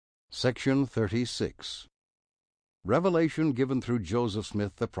Section 36. Revelation given through Joseph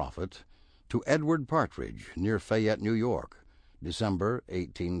Smith the prophet to Edward Partridge, near Fayette, New York, December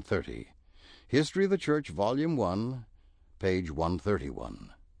 1830. History of the Church, Volume 1, page 131.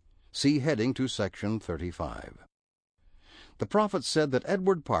 See heading to Section 35. The prophet said that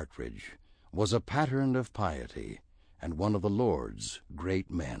Edward Partridge was a pattern of piety and one of the Lord's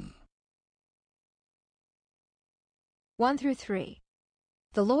great men. 1 through 3.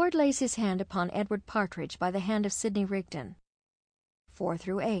 The Lord lays his hand upon Edward Partridge by the hand of Sidney Rigdon. 4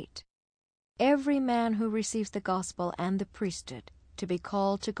 through 8. Every man who receives the gospel and the priesthood to be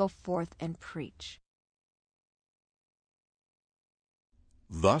called to go forth and preach.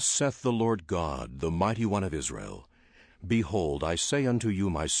 Thus saith the Lord God, the mighty one of Israel, Behold, I say unto you,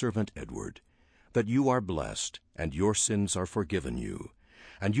 my servant Edward, that you are blessed, and your sins are forgiven you,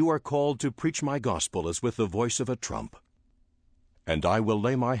 and you are called to preach my gospel as with the voice of a trump. And I will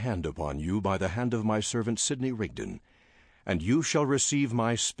lay my hand upon you by the hand of my servant Sidney Rigdon, and you shall receive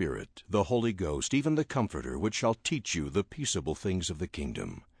my Spirit, the Holy Ghost, even the Comforter, which shall teach you the peaceable things of the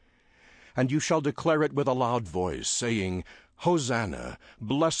kingdom. And you shall declare it with a loud voice, saying, Hosanna,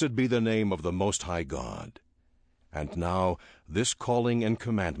 blessed be the name of the Most High God. And now this calling and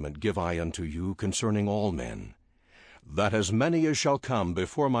commandment give I unto you concerning all men, that as many as shall come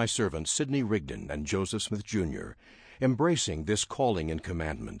before my servants Sidney Rigdon and Joseph Smith, Jr., embracing this calling and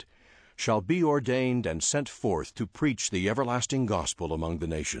commandment, shall be ordained and sent forth to preach the everlasting gospel among the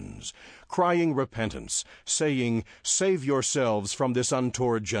nations, crying repentance, saying, Save yourselves from this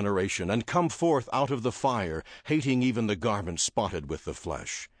untoward generation, and come forth out of the fire, hating even the garment spotted with the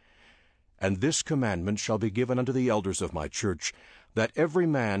flesh. And this commandment shall be given unto the elders of my church, that every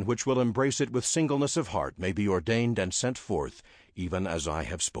man which will embrace it with singleness of heart may be ordained and sent forth, even as I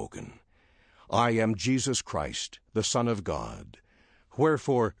have spoken. I am Jesus Christ, the Son of God.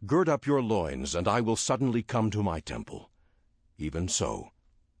 Wherefore gird up your loins, and I will suddenly come to my temple. Even so.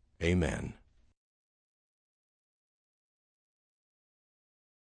 Amen.